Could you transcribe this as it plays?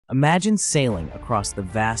Imagine sailing across the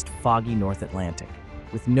vast, foggy North Atlantic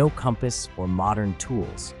with no compass or modern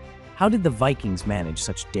tools. How did the Vikings manage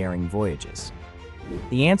such daring voyages?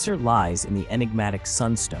 The answer lies in the enigmatic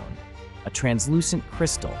Sunstone, a translucent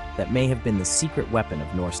crystal that may have been the secret weapon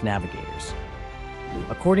of Norse navigators.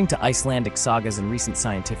 According to Icelandic sagas and recent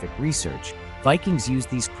scientific research, Vikings used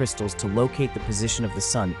these crystals to locate the position of the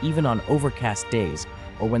sun even on overcast days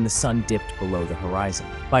or when the sun dipped below the horizon.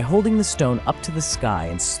 By holding the stone up to the sky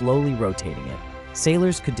and slowly rotating it,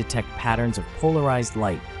 sailors could detect patterns of polarized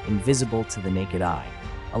light invisible to the naked eye,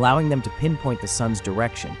 allowing them to pinpoint the sun's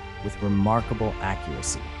direction with remarkable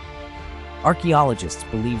accuracy. Archaeologists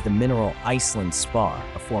believe the mineral Iceland spar,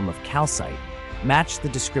 a form of calcite, matched the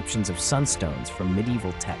descriptions of sunstones from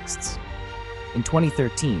medieval texts. In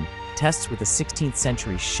 2013, tests with a 16th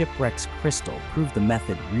century shipwreck's crystal proved the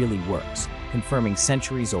method really works, confirming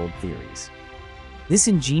centuries-old theories. This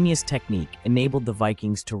ingenious technique enabled the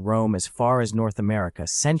Vikings to roam as far as North America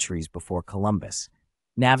centuries before Columbus,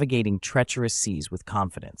 navigating treacherous seas with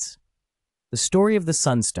confidence. The story of the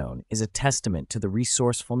Sunstone is a testament to the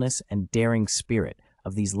resourcefulness and daring spirit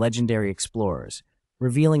of these legendary explorers,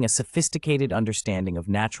 revealing a sophisticated understanding of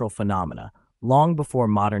natural phenomena long before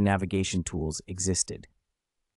modern navigation tools existed.